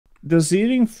Does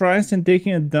eating fries and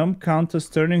taking a dump count as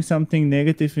turning something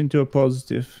negative into a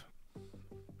positive?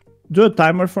 Do a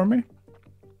timer for me.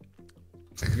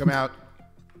 Get me out.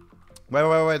 Wait,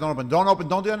 don't open. Don't open,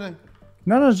 don't do anything.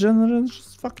 No,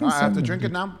 just fucking I have to send drink it.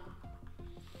 it now.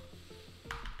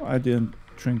 I didn't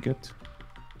drink it.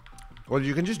 Well,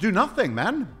 you can just do nothing,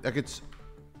 man. Like it's...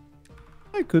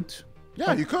 I could.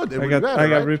 Yeah, you could. It would I be better,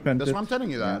 got right? repented. That's why I'm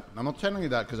telling you that. I'm not telling you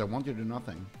that because I want you to do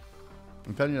nothing.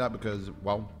 I'm telling you that because,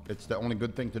 well, it's the only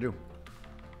good thing to do.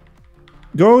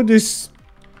 Go this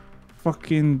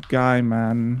fucking guy,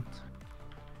 man.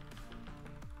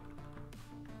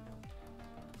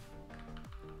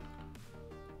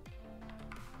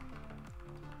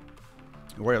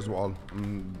 Where's Wall?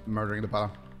 I'm murdering the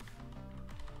pala.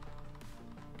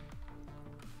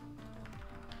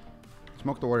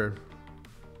 Smoke the warrior.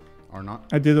 Or not.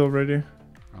 I did already.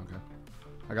 Okay.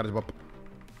 I got his up.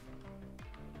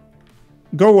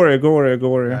 Go warrior, go warrior, go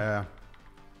warrior. Yeah.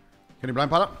 Can you blind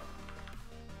pala?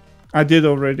 I did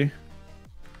already.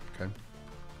 Okay.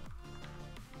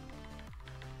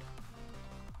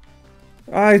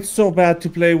 Ah, it's so bad to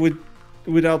play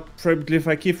without prep glyph.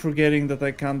 I keep forgetting that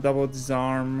I can't double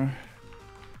disarm.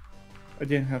 I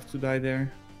didn't have to die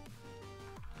there.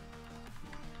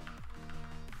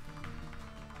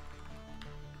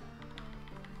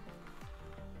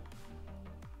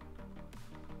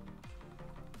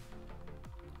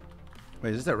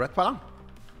 Wait, is this a red pala?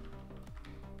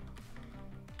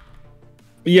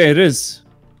 Yeah, it is.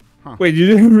 Huh. Wait, you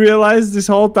didn't realize this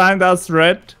whole time that's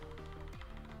red?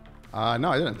 No,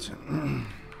 I didn't.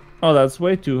 Oh, that's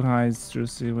way too high,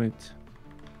 Strucy. Wait.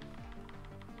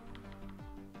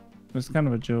 It was kind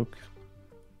of a joke.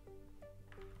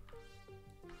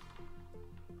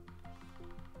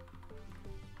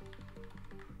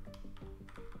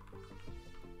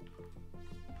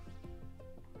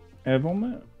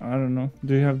 Evelman? I don't know.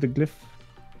 Do you have the glyph?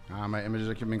 My images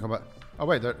are keeping in combat. Oh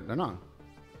wait, they're not.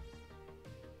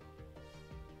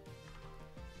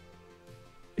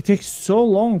 It takes so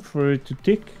long for it to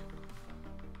tick.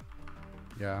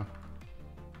 Yeah.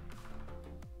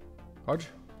 Hodge?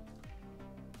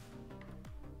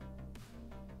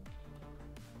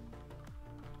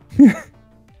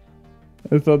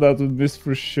 I thought that would miss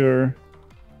for sure.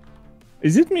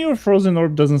 Is it me or Frozen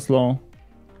Orb doesn't slow?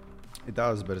 It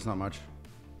does, but it's not much.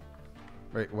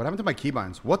 Wait, what happened to my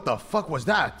keybinds? What the fuck was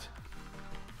that?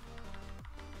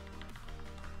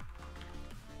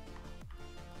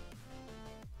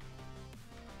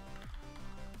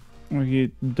 Oh,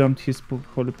 he dumped his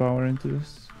holy power into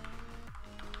this.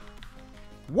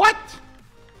 What?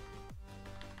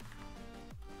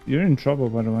 You're in trouble,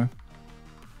 by the way.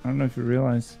 I don't know if you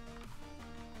realize.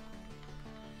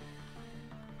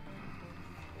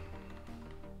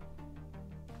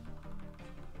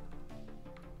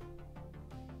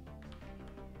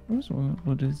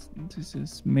 What is this?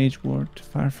 Is Mage Ward,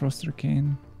 Firefrost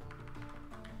Arcane.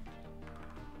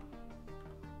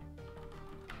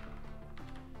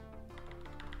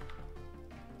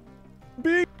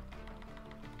 Big.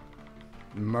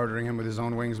 Murdering him with his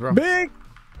own wings, bro. Big.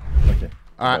 Okay.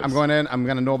 All right, I'm going in. I'm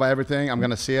gonna know by everything. I'm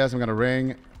gonna CS. I'm gonna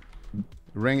ring.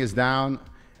 Ring is down.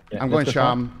 Yeah, I'm going let's go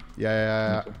Sham.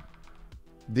 Yeah.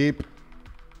 Deep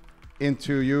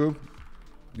into you.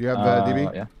 Do you have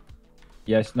DB? Yeah.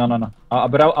 Yes. No.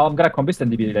 But I'm gonna combust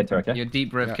and DB later. Okay. You're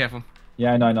deep, Rev. Yeah. Careful.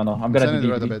 Yeah. No. I'm gonna Send it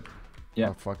DB. right a bit. Yeah.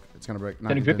 Oh fuck! It's gonna break.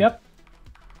 Can you grip me up?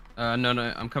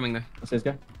 No, I'm coming there. What's this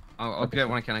guy? I'll get it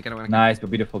when I can. I get it when I can. Nice, but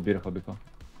beautiful.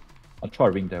 I'll try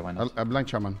a ring there. Why not? I blank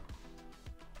Shaman.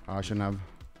 Oh, I shouldn't have.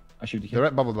 I should. The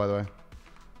red bubbled, by the way.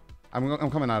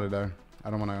 I'm coming out of there. I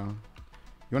don't wanna.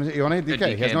 You wanna hit DK?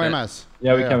 DK, He has no but- MS.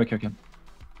 Yeah, we can.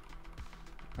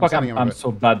 Fuck, sending him a I'm bit.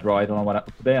 so bad, bro. I don't know what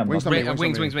today I'm. Wings not- on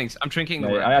me, Wings. I'm drinking.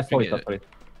 Yeah, I saw it.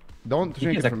 Don't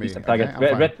drink it for me. Okay? Target. I'm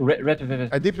fine. Red.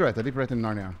 I deep red in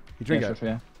Narnia. He drink it. Sure,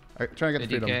 yeah. I try to get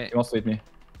the freedom. He wants to hit me.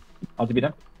 I'll DB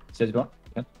them. Says it wrong.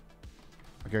 Okay.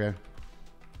 Okay.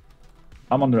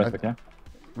 I'm on the red, okay?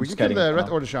 We just can kill kidding. the red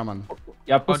or the shaman.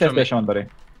 Yeah, put John, says Shaman, buddy.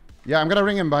 Yeah, I'm gonna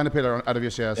ring him behind the pillar out of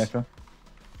your CS. Yeah, sure.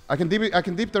 I can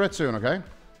deep the red soon, okay?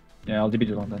 Yeah, I'll DB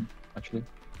the one then, actually.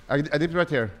 I deep the red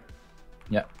here.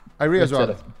 Yeah. I re as Let's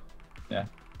well. set it. Yeah.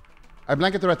 I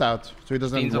blanket the red out, so he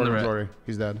doesn't Fiends on work the with red. glory.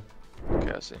 He's dead.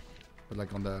 Okay, I see. But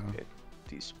like on the... Okay.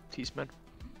 Tease, man.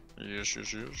 Yes.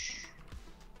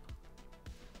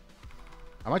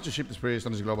 I might just ship this priest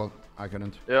on his global. I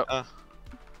couldn't. Yeah.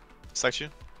 Stacked you.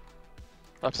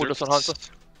 I pulled us on Hunter.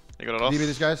 You got it off. DB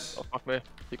these guys. Oh, fuck me.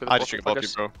 He could I have just triggered blocked, both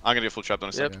you, bro. I'm gonna do a full trap on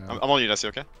this. Yep. Yeah. I'm on you, Nessie,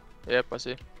 okay? Yep, I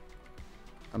see.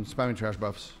 I'm spamming trash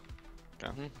buffs.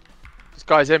 This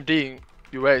guy's MDing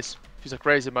UAs. He's a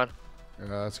crazy man. Yeah,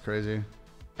 that's crazy.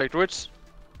 Play druids.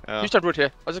 Yeah. You start druid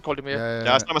here. I just called him here.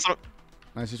 Yeah, I saw myself.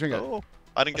 Nice, you swing it. Oh,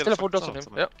 I didn't I get still it. have full dots on him.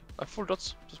 Yeah, I have full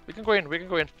dots. Just, we can go in. We can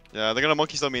go in. Yeah, they're gonna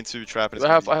monkey stone me into trap. And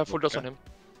I it's gonna have be full dots on okay. him.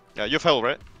 Yeah, you have hell,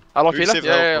 right? I lock You healer. save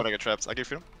Yeah, hell yeah, when yeah. I get trapped. I give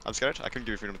freedom. I'm scared. I couldn't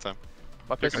give you freedom in time.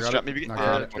 My place You is can got trap it. maybe. No, yeah,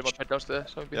 got get my pet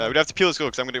downstairs. So Yeah, we'd have to peel his goal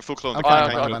because I'm gonna do full clone. Okay, I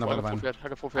okay, got fine, full fine, fine. Fiat. I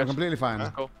got full I'm Fiat. completely fine. Huh?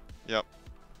 Go. Yep.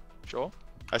 Sure.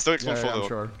 I still explode Yeah, full yeah, I'm though.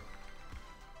 sure.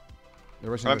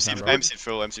 You're rushing I'm this MC, time, bro. MC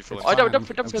full, MC full. It's Oh, MC. don't fine.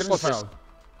 don't I'm kill killing spots. foul.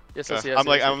 Yes, Yeah. yes, yes. I'm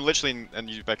like, yes, I'm literally in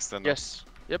you back stand. Yes.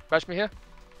 Yep. Bash me here.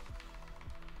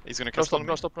 He's gonna No cast stop. on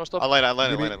No me. stop. No stop. I'll line it, I'll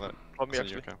line it, Maybe- line it, line it. From me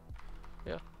Send you, actually.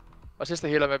 okay. Assist the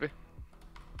healer maybe.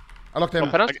 I locked him.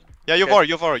 Oh, penance. Yeah, you're Okay.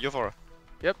 Vara, you're Vara.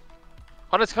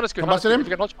 Hunter's good. Combusted him? If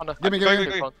you can launch Hunter. Give me, Go, give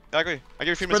go, me. go. Yeah, I agree. I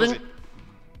give you 3 minutes. Spreading.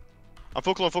 Ozzy. I'm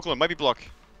full clone, might be block.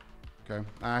 Okay,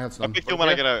 I had A stun. big kill when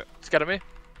I get out. Scatter me.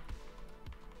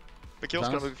 Big kill?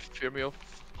 Done. It's gonna fear me off.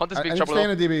 Hunter's I big need to trouble. stay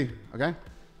in though. a DB, okay?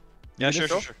 Yeah, You sure,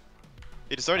 sure? sure.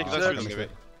 He decided he Oh, can okay, through this, okay.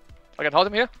 maybe. I can hold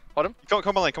him here. Hold him. Come on,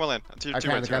 come on. Two I right,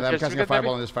 can't, two I'm right. casting a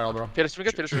fireball in this barrel, bro. Peter string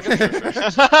it. Peter string it.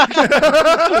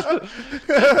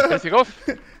 Anything off?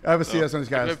 I have a CS on these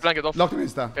guys. Blanket off. Locked him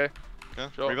insta. Okay. Yeah,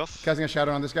 Sure. rebuff. Casting a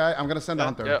shadow on this guy. I'm gonna send the Yeah,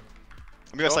 hunter. Yeah.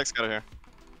 I'm gonna stack scatter here.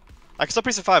 I can stop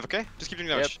priest at 5, okay? Just keep doing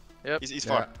damage. Yep. He's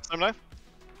Yeah. far. Stun him knife?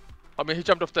 I mean, he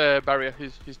jumped off the barrier.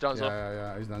 He's down. So.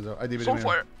 Yeah, he's done so. I DB'd So him in.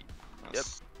 fire.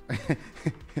 Nice.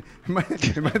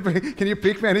 Can you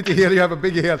peek me? I need to heal. You have a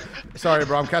big heal. Sorry,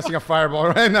 bro. I'm casting a fireball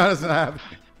right now. Doesn't happen.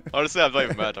 Honestly, I'm not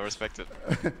even mad. I respect it.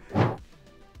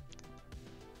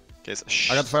 Okay, so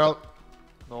I got feral.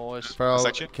 Nice. Feral.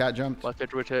 Section? Cat jumped. My pet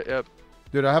here. Yep.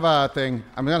 Dude, I have a thing.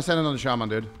 I'm gonna send it on the shaman,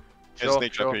 dude. There's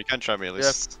snake trap here. You can't trap me at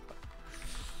least.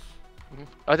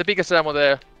 I have the biggest on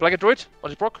the blanket druid on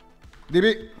his proc.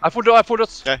 DB. I full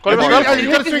dots. Yeah, Got him. you Got gotta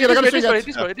him. swing it, I gotta swing it.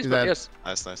 This way. He's dead. Yes.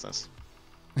 Nice, nice, nice.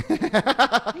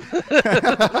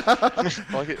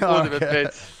 Okay. Ultimate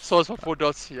pet. Souls for full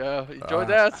dots. Yeah. Enjoy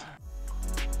that.